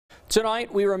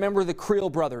Tonight, we remember the Creel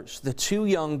brothers. The two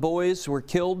young boys were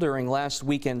killed during last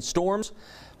weekend's storms.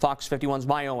 Fox 51's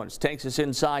My Owens takes us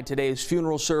inside today's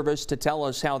funeral service to tell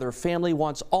us how their family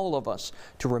wants all of us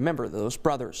to remember those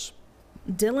brothers.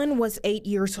 Dylan was 8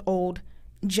 years old.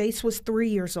 Jace was 3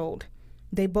 years old.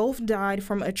 They both died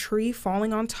from a tree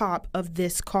falling on top of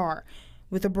this car,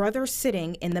 with the brother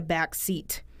sitting in the back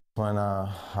seat. When I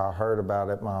heard about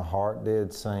it, my heart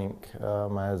did sink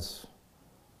as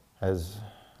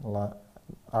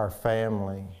our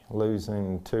family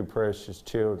losing two precious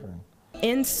children.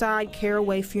 Inside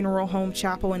Caraway Funeral Home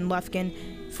Chapel in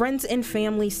Lufkin, friends and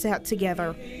family sat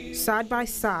together, side by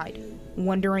side,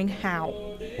 wondering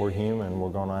how. We're human. We're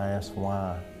going to ask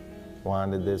why. Why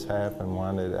did this happen?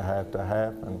 Why did it have to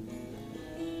happen?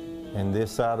 And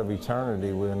this side of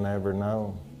eternity, we'll never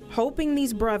know. Hoping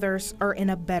these brothers are in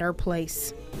a better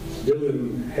place.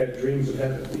 Dylan had dreams of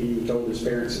heaven he told his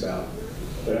parents about,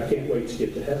 but I can't wait to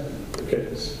get to heaven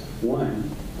because, one,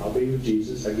 I'll be with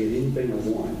Jesus, I get anything I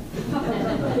want.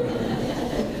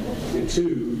 And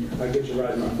two, I get to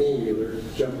ride my four-wheeler,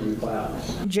 jump in the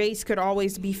clouds. Jace could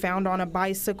always be found on a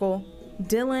bicycle.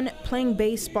 Dylan playing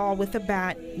baseball with a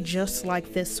bat just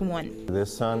like this one.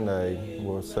 This Sunday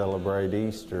we'll celebrate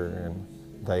Easter, and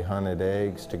they hunted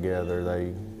eggs together.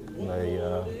 They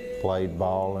played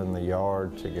ball in the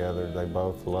yard together. They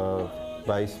both loved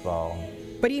baseball.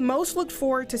 But he most looked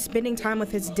forward to spending time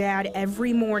with his dad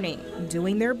every morning,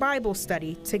 doing their Bible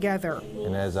study together.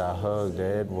 And as I hugged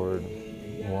Edward,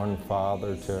 one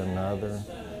father to another,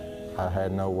 I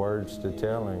had no words to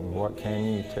tell him. What can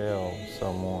you tell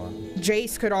someone?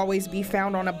 Jace could always be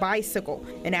found on a bicycle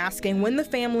and asking when the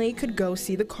family could go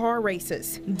see the car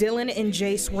races. Dylan and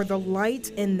Jace were the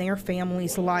light in their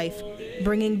family's life,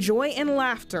 bringing joy and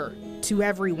laughter to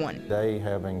everyone. They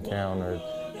have encountered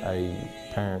a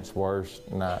parent's worst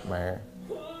nightmare,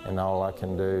 and all I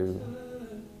can do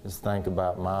is think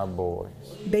about my boys.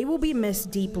 They will be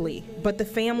missed deeply, but the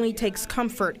family takes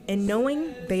comfort in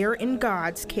knowing they are in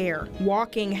God's care,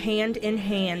 walking hand in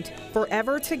hand,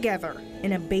 forever together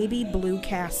in a baby blue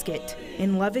casket,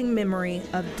 in loving memory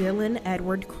of Dylan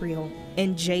Edward Creel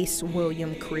and Jace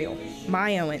William Creel.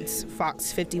 My Owens,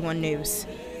 Fox 51 News.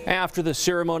 After the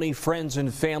ceremony, friends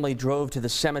and family drove to the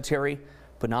cemetery,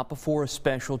 but not before a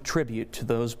special tribute to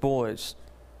those boys.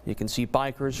 You can see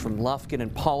bikers from Lufkin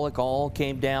and Pollock all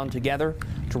came down together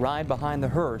to ride behind the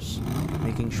hearse,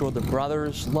 making sure the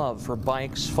brothers' love for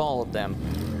bikes followed them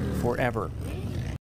forever.